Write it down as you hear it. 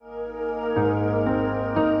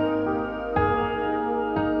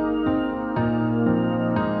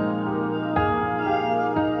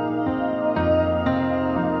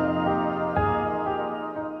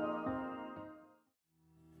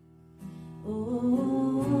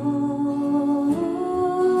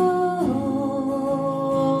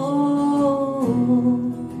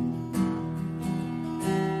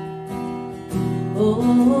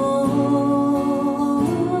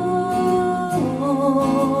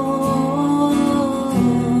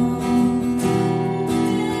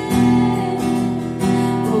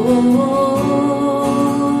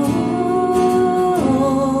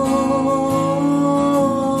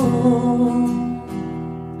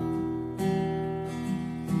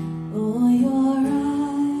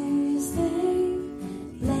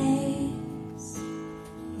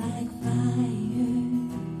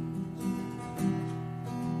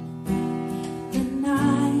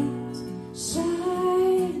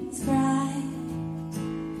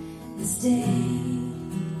day.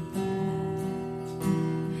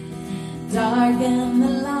 Dark and the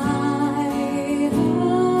light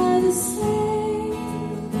are the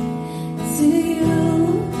same to you.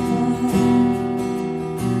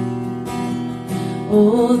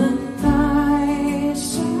 Oh, the night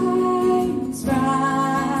shines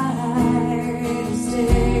bright as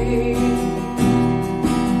day.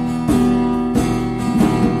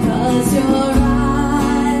 'Cause your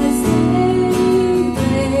eyes, they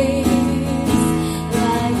blaze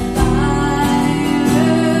like fire.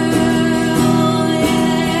 Oh,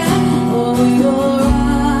 yeah. Oh, your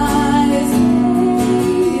eyes,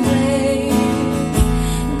 they blaze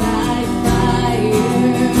like fire.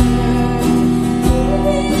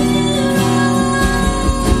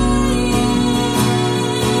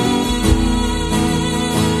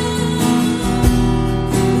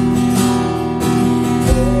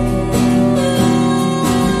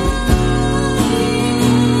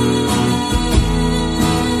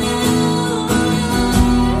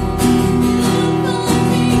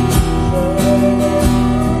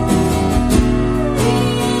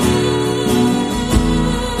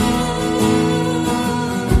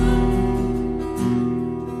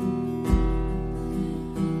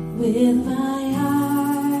 With my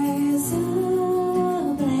eyes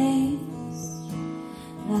ablaze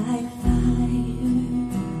like fire.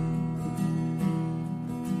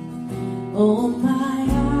 Oh, my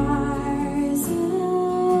eyes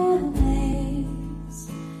ablaze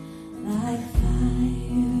like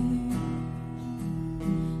fire.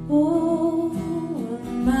 Oh,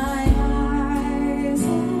 my eyes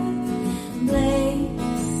ablaze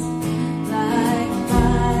like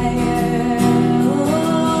fire.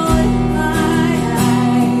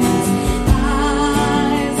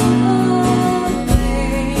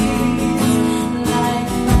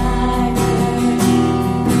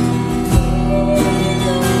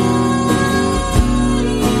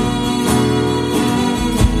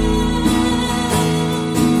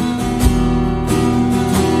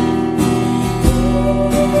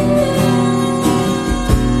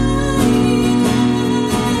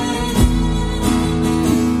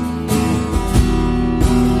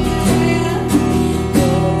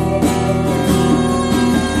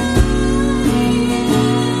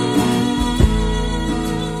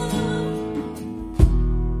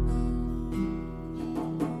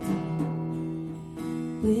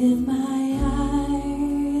 With my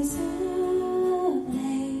eyes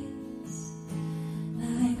ablaze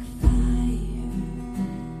like fire.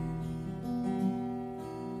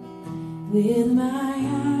 With my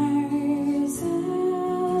eyes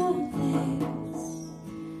ablaze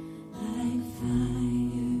like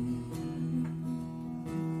fire.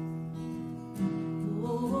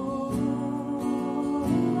 Oh,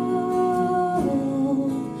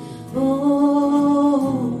 oh,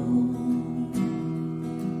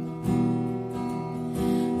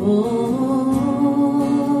 oh.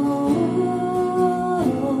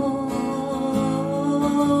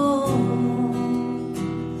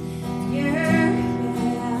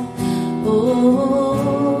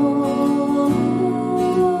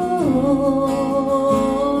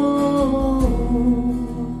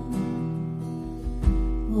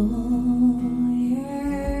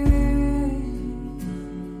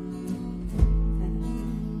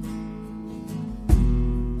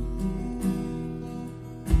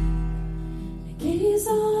 Gaze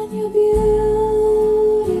on your beauty,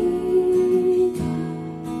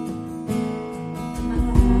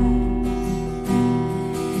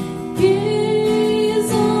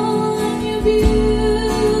 gaze on your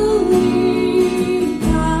beauty,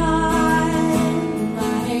 guide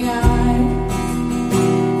my eyes.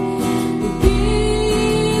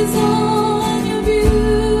 Gaze on your beauty,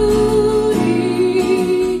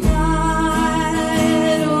 guide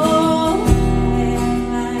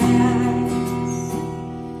my eyes.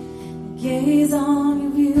 Gaze on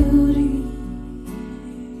your beauty.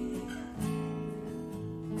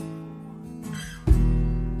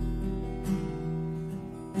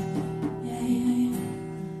 Yeah, yeah, yeah.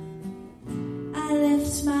 I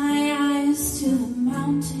lift my eyes to the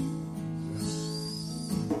mountains.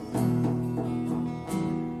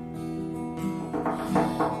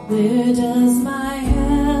 Where does my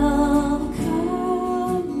help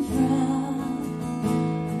come from?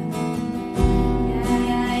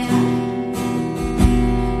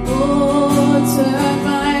 Turn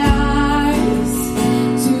my eyes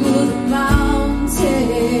to the mountain.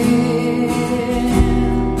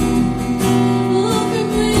 Look at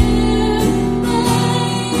where my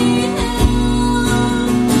help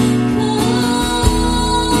comes.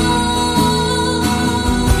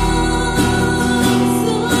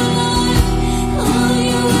 So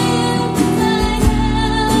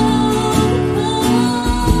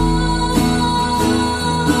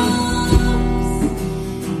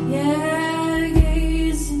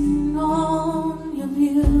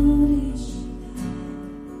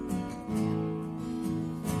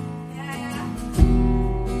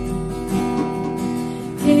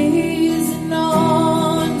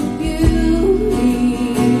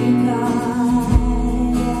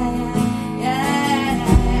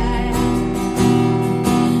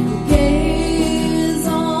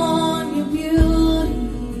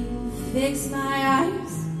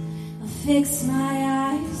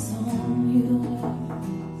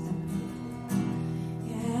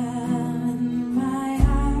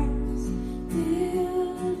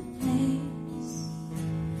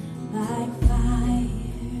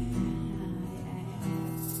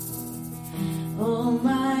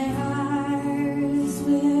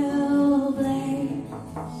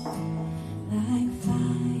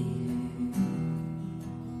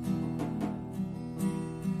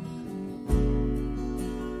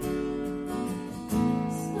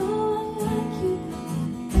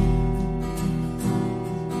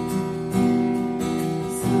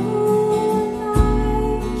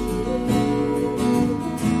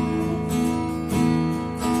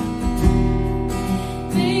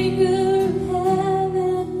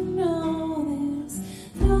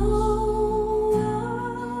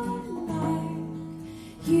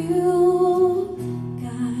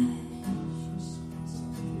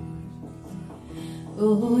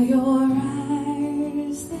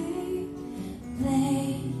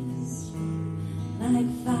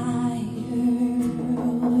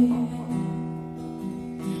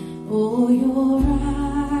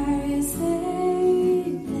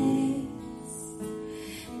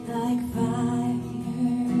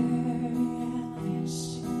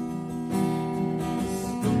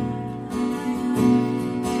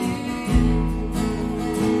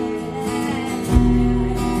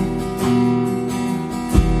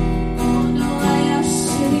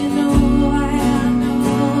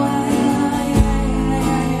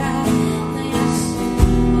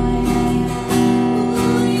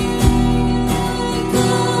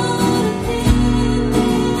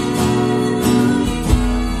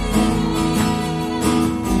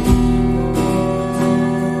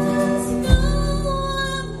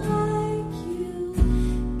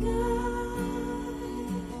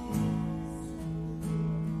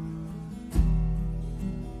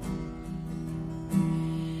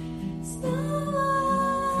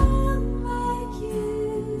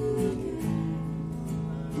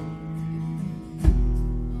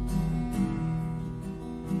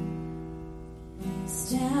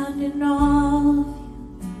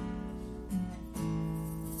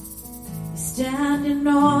stand in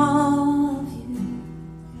awe of you.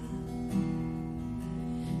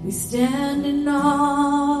 We stand in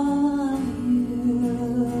awe of you.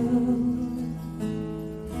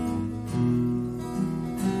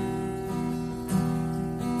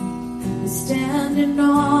 We stand in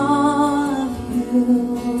awe of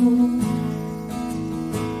you.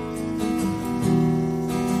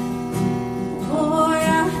 Oh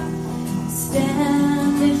yeah,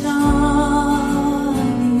 stand in awe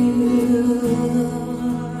of you,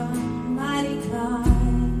 mighty God.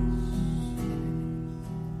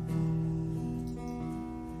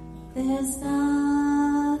 There's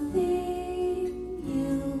nothing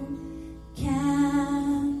you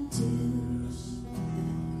can't do.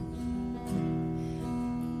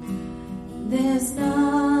 There's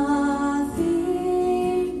nothing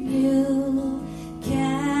you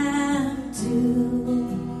can't do.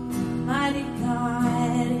 Mighty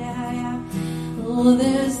God, yeah, yeah. Oh,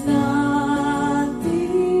 there's nothing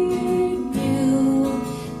you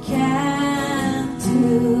can't do.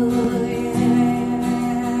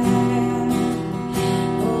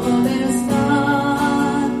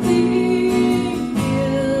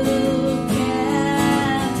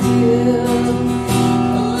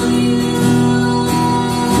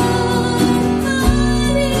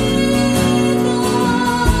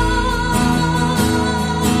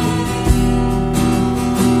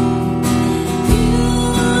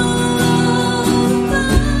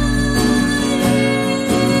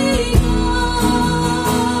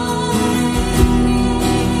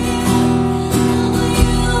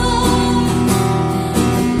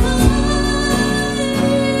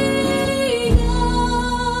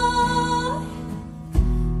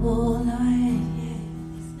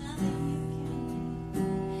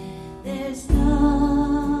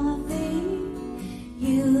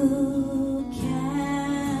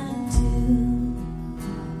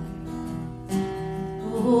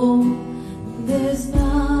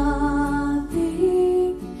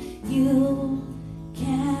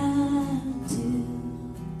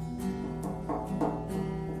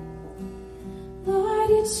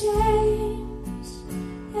 Change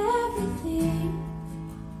everything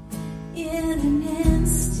in an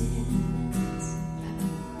instant.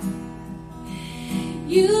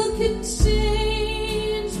 You could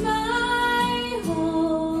change my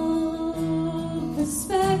whole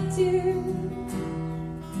perspective.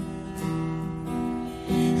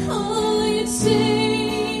 Oh, you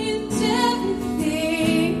change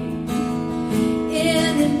everything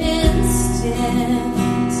in an instant.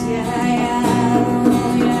 Yeah, yeah.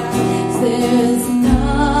 There's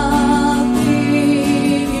nothing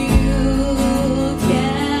you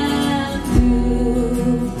can't do.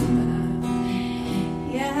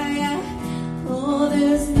 Yeah, yeah. Oh,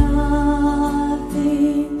 there's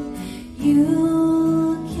nothing you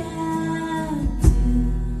can't do.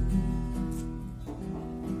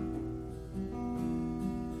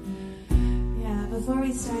 Yeah, before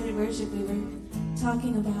we started worship, we were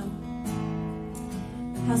talking about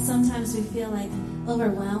how sometimes we feel like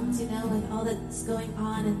overwhelmed, with all that's going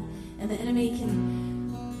on, and the enemy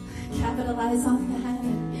can capitalize on that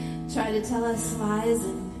and try to tell us lies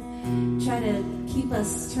and try to keep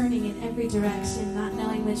us turning in every direction, not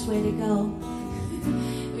knowing which way to go.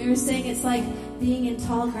 We were saying it's like being in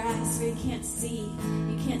tall grass where you can't see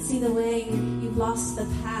the way, you've lost the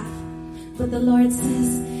path. But the Lord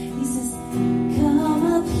says, He says, come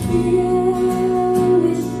up here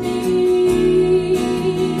with me.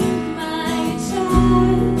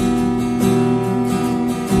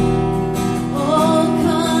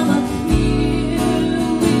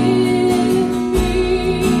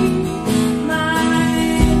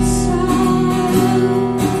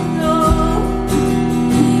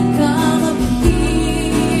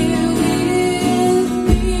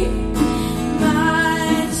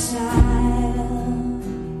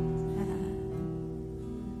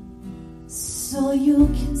 So you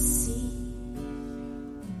can see,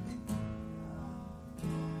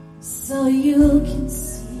 so you can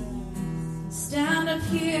see, stand up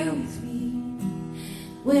here with me,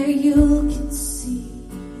 where you can see.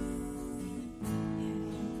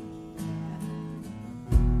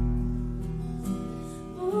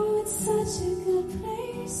 Oh, it's such a good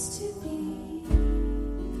place to be,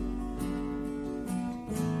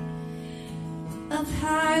 up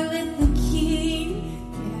high with the King.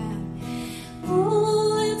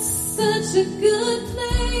 Oh, it's such a good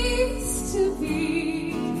place to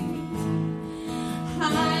be.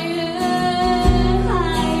 Higher,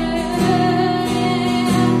 higher.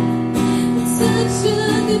 It's such a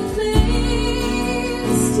good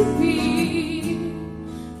place to be.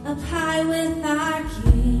 Up high with our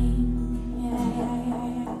King. Yeah, yeah, yeah,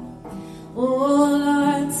 yeah. Oh,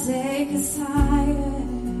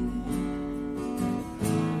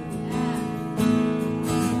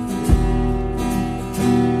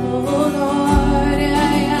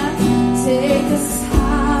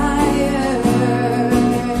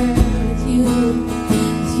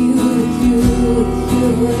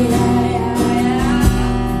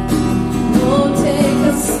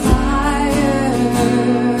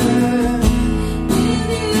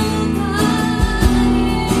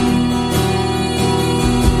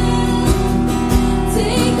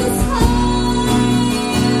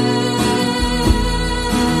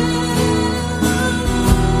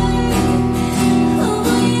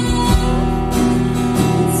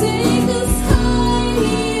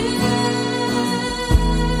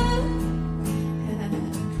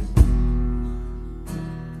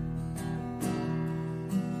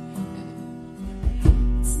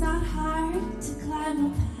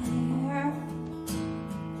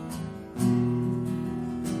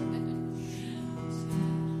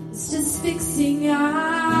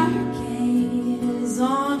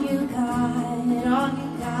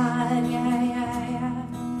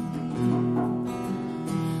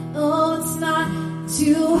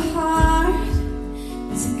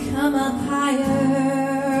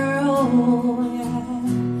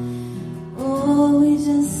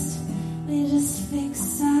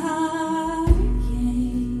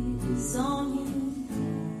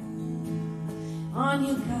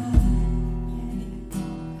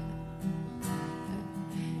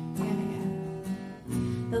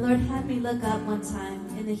 Look up one time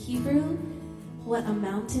in the Hebrew what a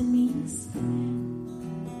mountain means.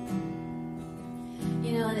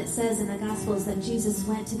 You know, and it says in the Gospels that Jesus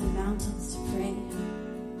went to the mountains to pray.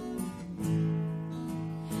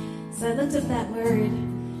 So I looked up that word,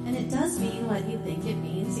 and it does mean what you think it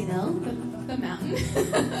means, you know, the mountain,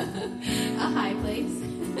 a high place.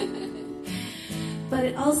 But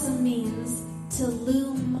it also means to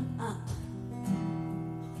loom up,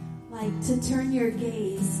 like to turn your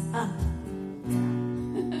gaze up.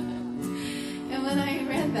 And when I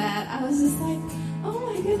read that, I was just like, oh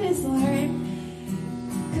my goodness, Lord.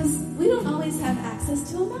 Because we don't always have access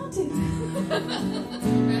to a mountain.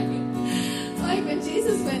 Right? Like when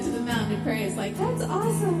Jesus went to the mountain to pray, it's like, that's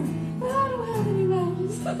awesome. But I don't have any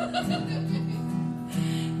mountains.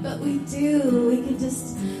 But we do. We can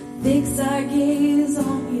just fix our gaze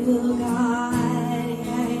on you, God.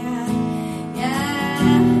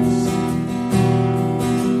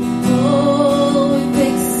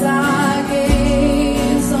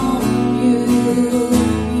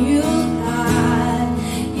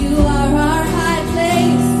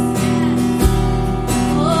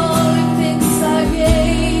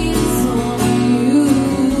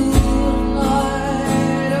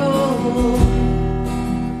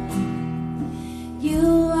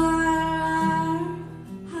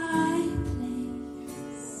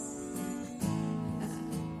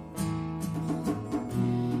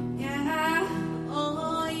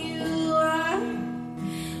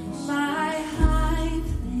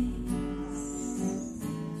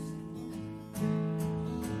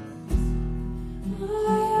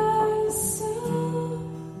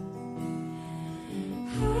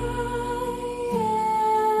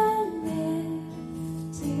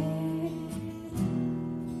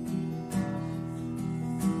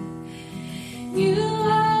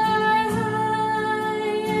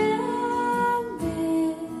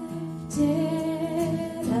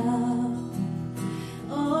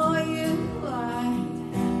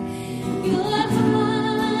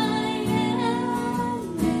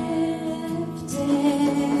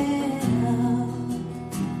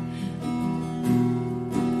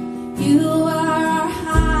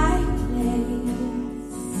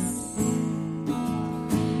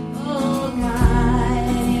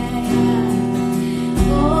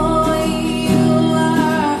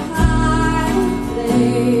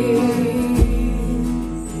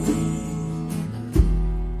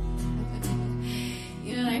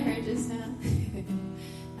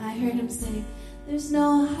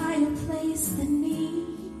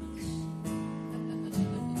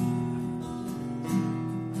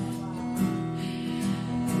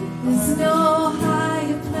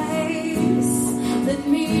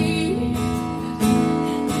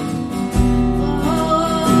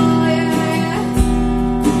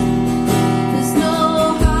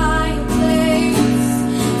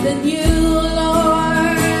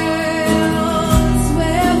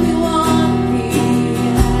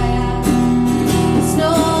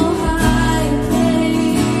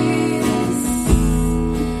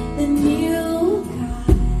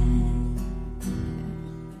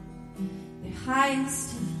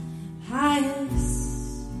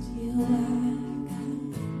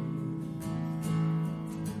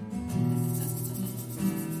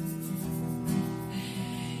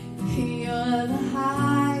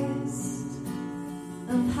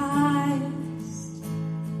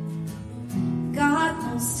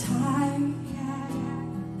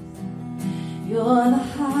 You're the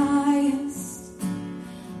highest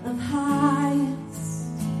of highest.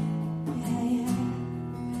 Yeah, yeah.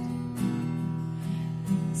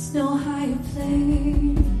 There's no higher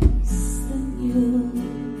place than you.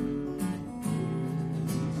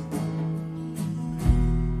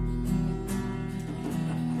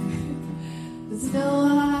 There's no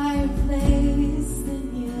higher place than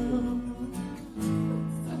you.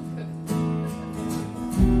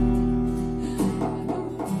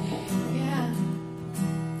 Yeah.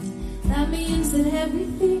 That means that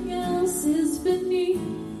everything else is beneath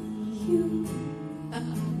you.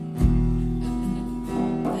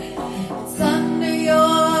 It's under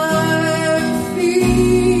your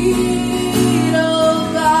feet,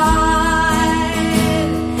 oh God.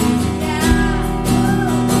 Yeah.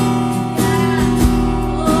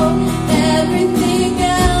 Oh, everything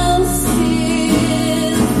else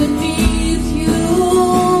is beneath you,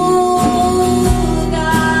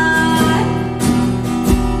 God.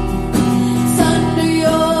 It's under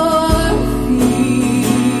your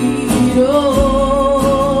feet,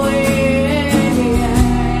 oh yeah.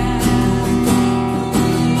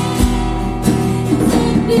 It's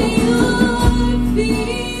under your feet.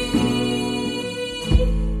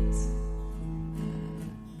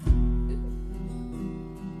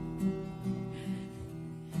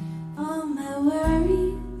 All my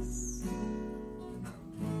worries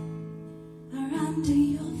are under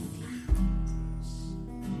your feet.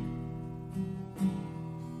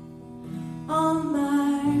 All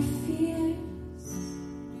my fears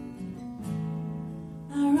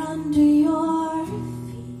are under your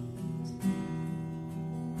feet.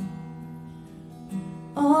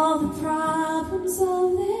 All the problems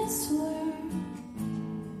of this world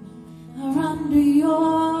are under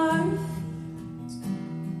your feet.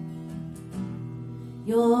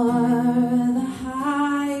 You're the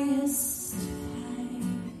highest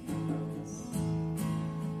highest.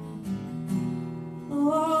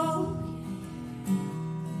 Oh,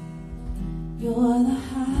 you're the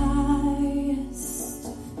highest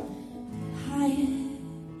highest.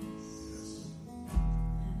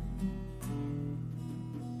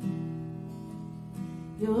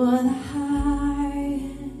 You're the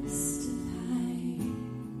highest of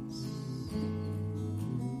highest.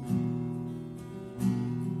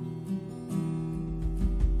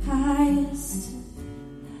 Highest of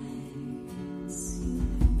highest.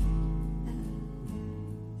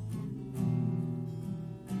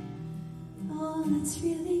 Oh, that's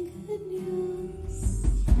really good news.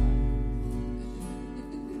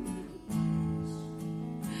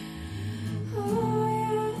 Oh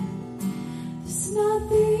yeah, there's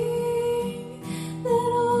nothing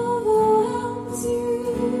that overwhelms you,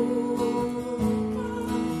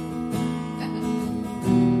 God.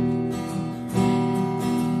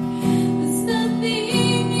 There's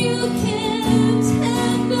nothing you can't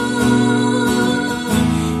handle.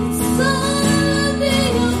 It's all under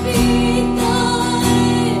your feet, God.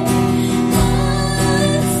 Oh,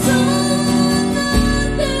 it's all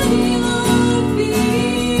under your feet.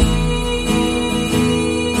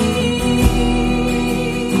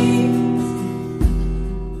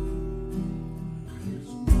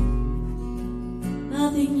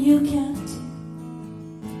 Nothing you can't do.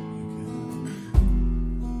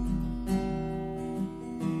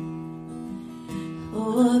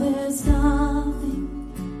 Oh, there's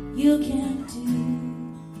nothing you can't do.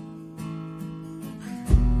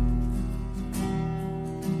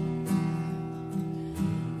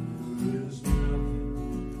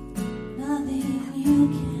 Nothing you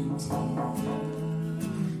can't do.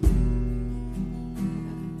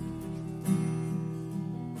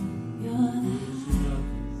 You're the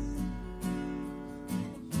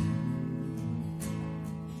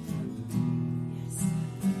yes.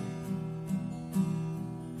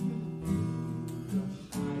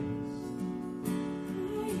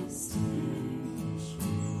 Highest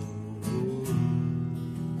highest.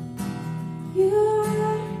 You're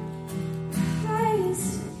the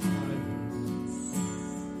highest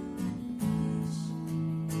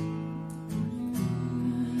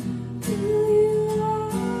who you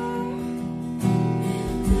are,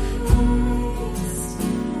 the highest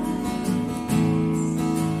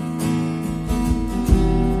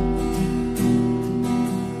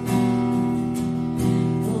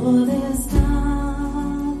oh, there's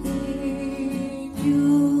nothing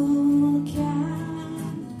you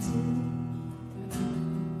can't do.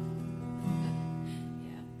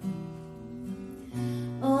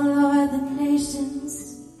 Oh Lord, the nations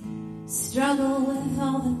struggle with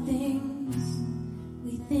all the things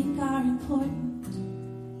we think are important.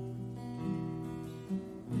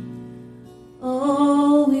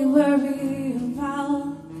 Oh, we worry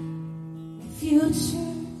about if future.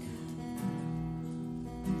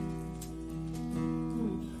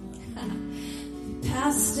 The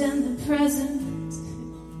past and the present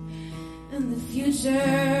and the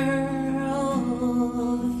future.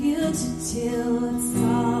 Oh, the future till it's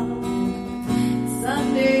all it's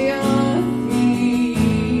under your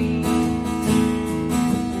feet.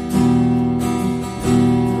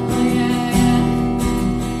 Oh yeah, yeah.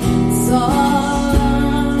 It's all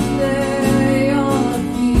under your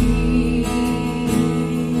feet.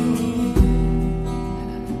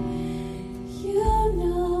 You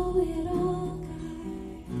know it all, God.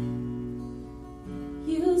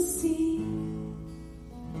 You see.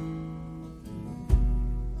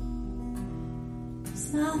 There's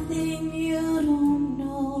nothing you don't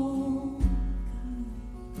know, God.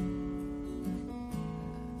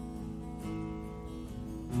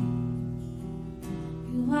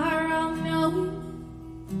 You are all-knowing.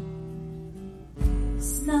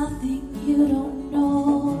 There's nothing you don't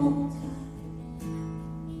know, God.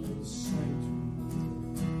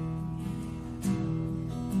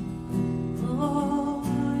 Oh,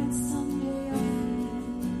 it's under your feet.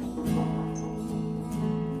 Oh,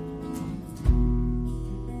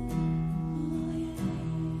 yeah.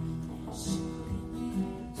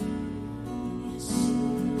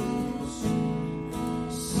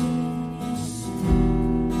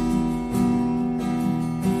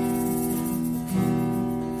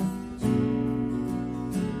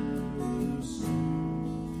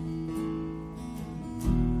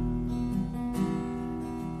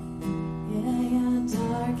 Yeah, yeah,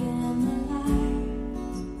 dark and the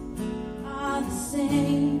light are the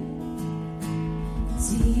same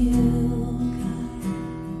to you, God.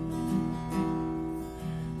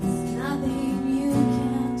 There's nothing you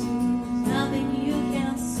can't do, there's nothing you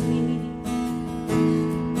can't see.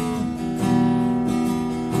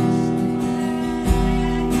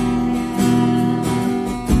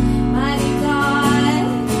 Mighty God,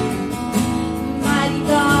 mighty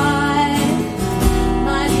God.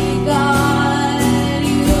 Mighty God,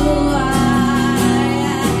 you are.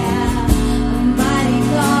 Mighty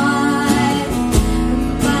God,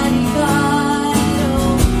 mighty God,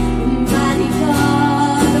 oh, mighty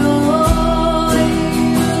God, oh,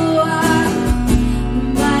 you are.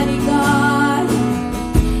 Mighty God,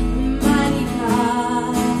 mighty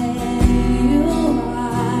God, you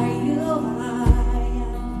are.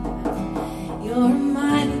 You're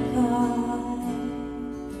mighty God.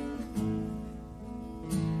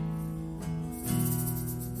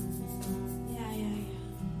 Yeah.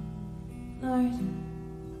 Lord,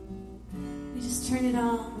 we just turn it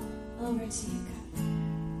all over to you, God.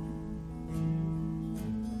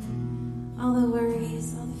 All the worries,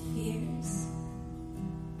 all the fears.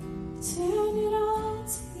 Turn it all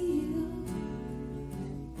to you.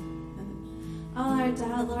 All our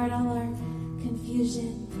doubt, Lord, all our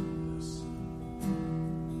confusion.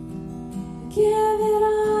 Give